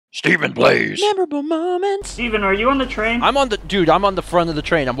StephenPlays. Memorable moments. Steven, are you on the train? I'm on the front of the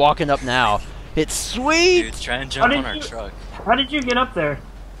train. I'm walking up now. It's sweet. Dude, try and jump on our truck. How did you get up there?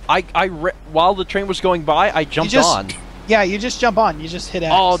 While the train was going by, I jumped on. Yeah, you just jump on. You just hit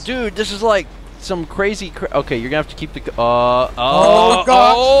X. Oh, dude, this is like some crazy. Okay, you're gonna have to keep the. God!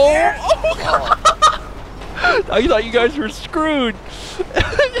 I thought you guys were screwed.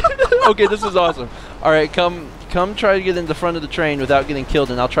 Okay, this is awesome. All right, come try to get in the front of the train without getting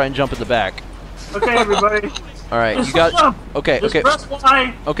killed, and I'll try and jump in the back. Okay, everybody. All right, Just you got. jump. Okay, Just okay. press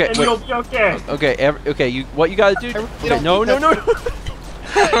Y, Okay, and wait. you'll be okay. Okay, what you gotta do? Okay, no.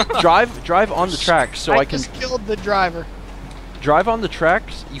 drive on the tracks so I can. just killed the driver. Drive on the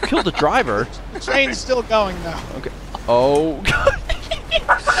tracks. You killed the driver. The train's still going though. Okay. Oh.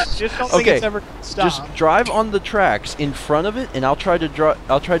 Just don't think it's ever gonna stop. Just drive on the tracks in front of it, and I'll try to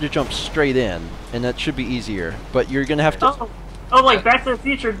jump straight in, and that should be easier. But you're gonna have to. Oh, like Back to the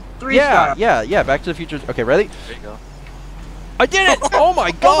Future 3 Yeah, style. yeah. Back to the Future. Okay, ready? There you go. I did it! Oh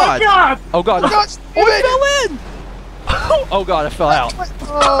my god! Oh my god! Oh god! I fell in! Oh god! I fell out.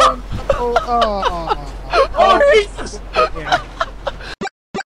 Oh,